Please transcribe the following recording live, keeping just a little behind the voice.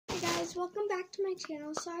guys, welcome back to my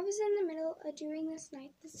channel. So I was in the middle of doing this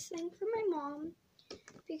thing for my mom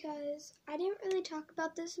because I didn't really talk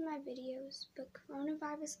about this in my videos, but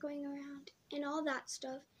coronavirus going around and all that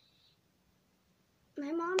stuff.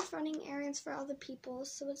 My mom's running errands for all the people,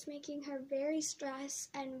 so it's making her very stressed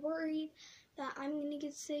and worried that I'm going to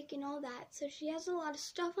get sick and all that. So she has a lot of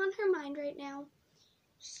stuff on her mind right now.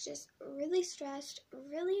 She's just really stressed,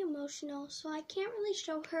 really emotional, so I can't really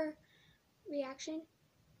show her reaction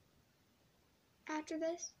after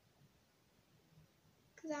this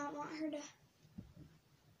because I don't want her to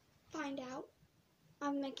find out.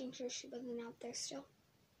 I'm making sure she wasn't out there still.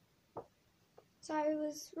 So I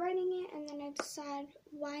was writing it and then I decided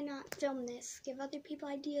why not film this, give other people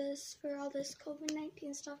ideas for all this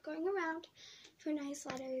COVID-19 stuff going around, for nice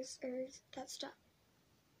letters or that stuff.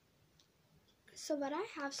 So what I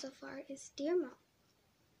have so far is, Dear Mom,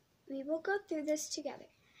 we will go through this together,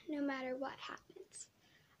 no matter what happens.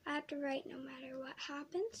 I have to write no matter what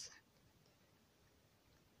happens.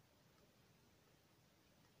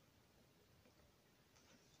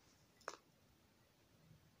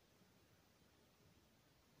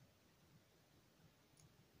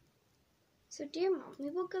 So, dear Mom, we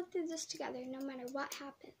will go through this together no matter what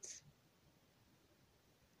happens.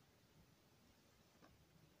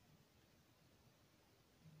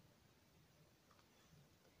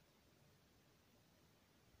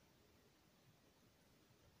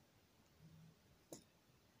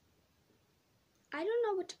 I don't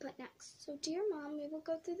know what to put next. So, dear Mom, we will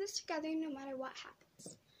go through this together no matter what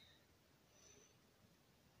happens.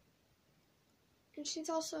 And she's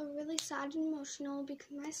also really sad and emotional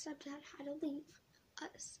because my stepdad had to leave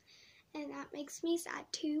us. And that makes me sad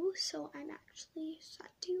too, so I'm actually sad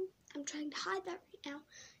too. I'm trying to hide that right now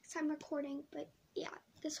because I'm recording, but yeah,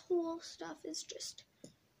 this whole stuff is just...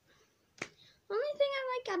 The only thing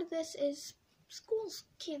I like out of this is school's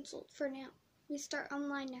canceled for now. We start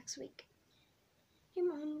online next week. Dear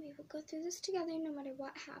Mom, we will go through this together no matter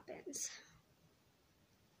what happens.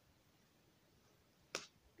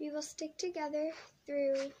 We will stick together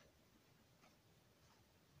through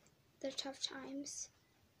the tough times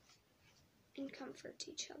and comfort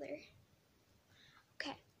each other.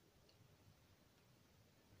 Okay.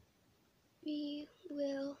 We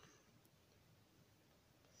will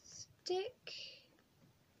stick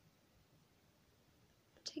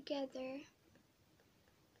together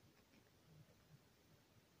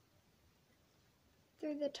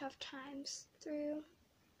through the tough times, through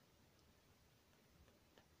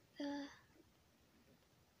the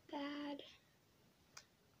bad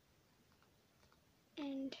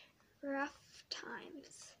and rough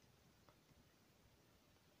times.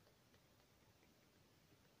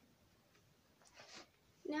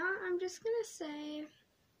 Now I'm just gonna say,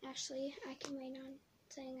 actually I can wait on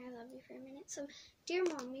saying I love you for a minute. So, dear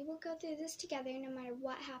Mom, we will go through this together no matter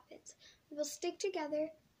what happens. We will stick together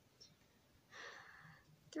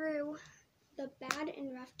through the bad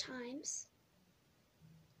and rough times.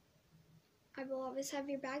 I will always have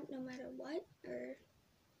your back no matter what, or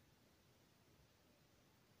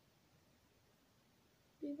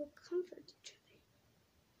we will comfort each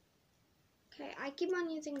other. Okay, I keep on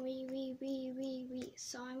using we,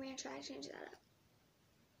 so I'm going to try to change that up.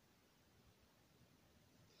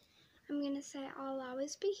 I'm going to say I'll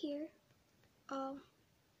always be here. I'll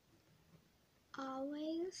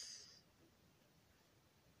always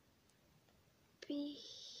be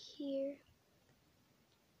here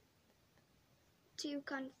to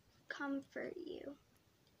comfort you.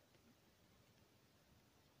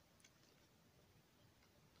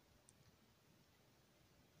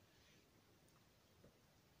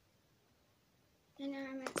 And now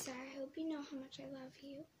I might say, I hope you know how much I love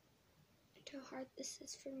you and how hard this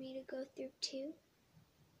is for me to go through too.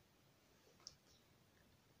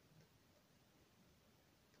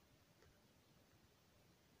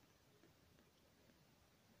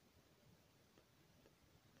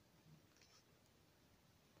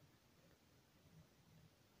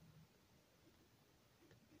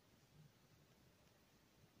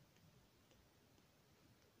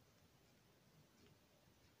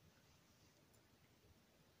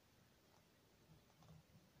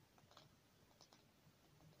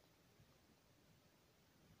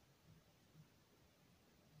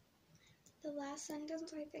 The last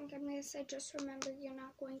sentence, I think I'm going to say, just remember you're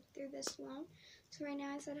not going through this alone. So right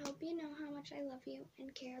now I said, hope you know how much I love you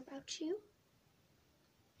and care about you.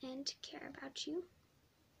 And care about you.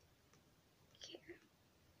 Care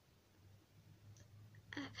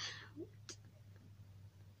about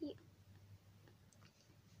you.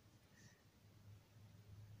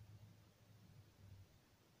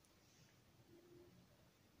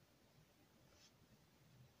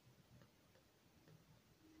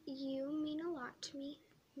 you mean a lot to me.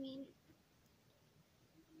 Mean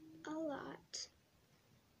a lot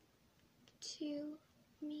to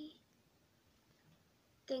me.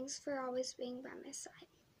 Thanks for always being by my side.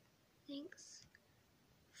 Thanks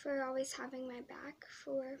for always having my back,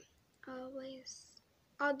 for always,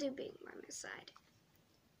 I'll do being by my side.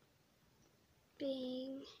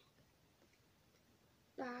 Being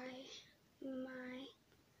by my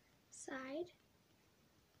side.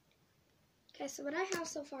 Okay, so what I have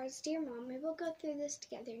so far is, dear Mom, we will go through this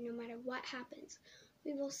together no matter what happens.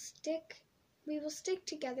 We will stick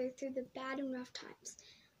together through the bad and rough times.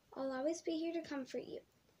 I'll always be here to comfort you.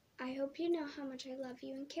 I hope you know how much I love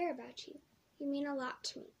you and care about you. You mean a lot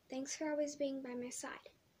to me. Thanks for always being by my side.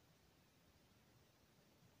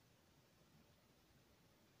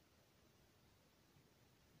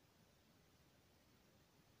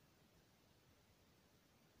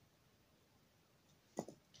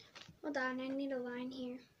 Hold on, I need a line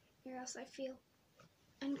here, or else I feel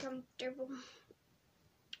uncomfortable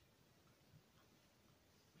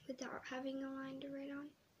without having a line to write on.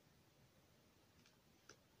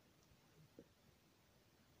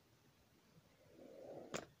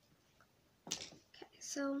 Okay,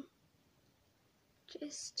 so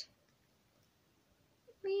just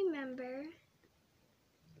remember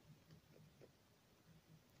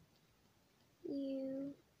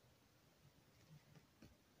you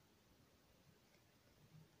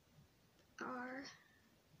are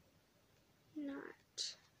not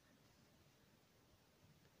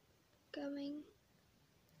going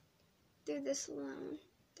through this alone,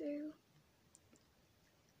 through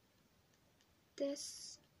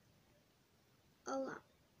this alone.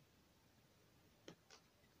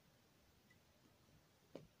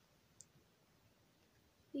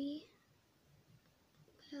 We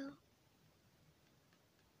will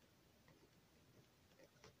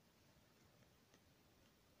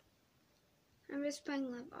I'm just playing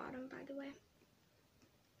Love Autumn, by the way.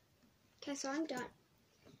 Okay, so I'm done.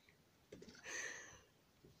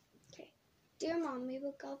 Okay. Dear Mom, we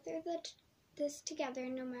will go through this together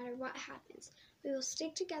no matter what happens. We will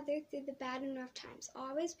stick together through the bad and rough times.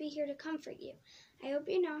 I'll always be here to comfort you. I hope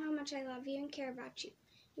you know how much I love you and care about you.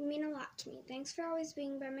 You mean a lot to me. Thanks for always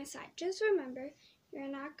being by my side. Just remember, you are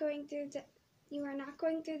not going through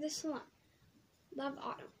this alone. Love,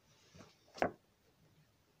 Autumn.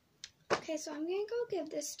 Okay, so I'm going to go give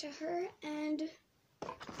this to her, and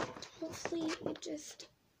hopefully it just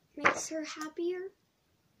makes her happier.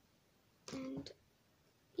 And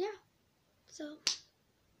yeah, so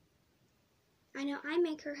I know I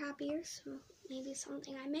make her happier, so maybe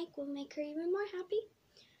something I make will make her even more happy.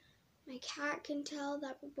 My cat can tell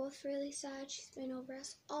that we're both really sad. She's been over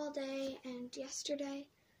us all day and yesterday.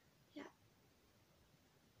 Yeah.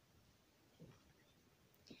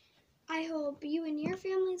 I hope you and your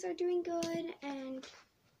families are doing good, and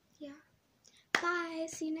yeah. Bye.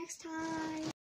 See you next time.